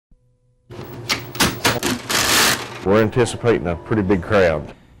We're anticipating a pretty big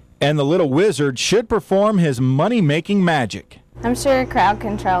crowd. And the little wizard should perform his money-making magic. I'm sure crowd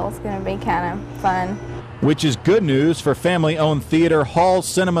control is going to be kind of fun. Which is good news for family-owned theater Hall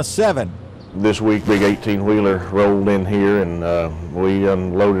Cinema 7. This week, big 18-wheeler rolled in here, and we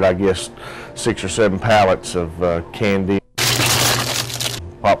unloaded, I guess, 6 or 7 pallets of candy,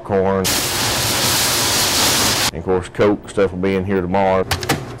 popcorn, and of course, Coke stuff will be in here tomorrow.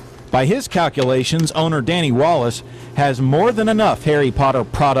 By his calculations, owner Danny Wallace has more than enough Harry Potter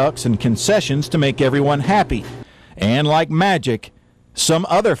products and concessions to make everyone happy. And like magic, some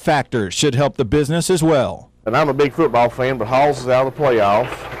other factors should help the business as well. And I'm a big football fan, but Halls is out of the playoff.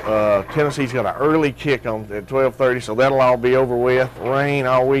 Tennessee's got an early kick on at 12:30, so that'll all be over with. Rain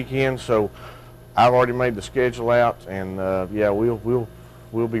all weekend, so I've already made the schedule out, and yeah,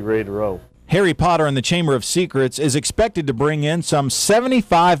 we'll be ready to roll. Harry Potter and the Chamber of Secrets is expected to bring in some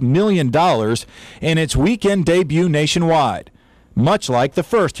 $75 million in its weekend debut nationwide, much like the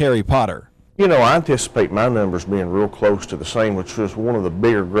first Harry Potter. You know, I anticipate my numbers being real close to the same, which was one of the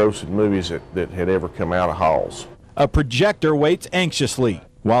bigger grossing movies that had ever come out of Halls. A projector waits anxiously,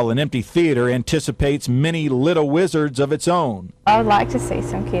 while an empty theater anticipates many little wizards of its own. I would like to see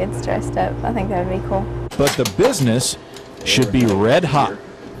some kids dressed up. I think that would be cool. But the business should be red hot.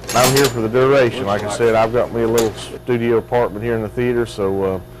 I'm here for the duration. Like I said, I've got me a little studio apartment here in the theater,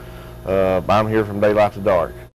 so I'm here from daylight to dark.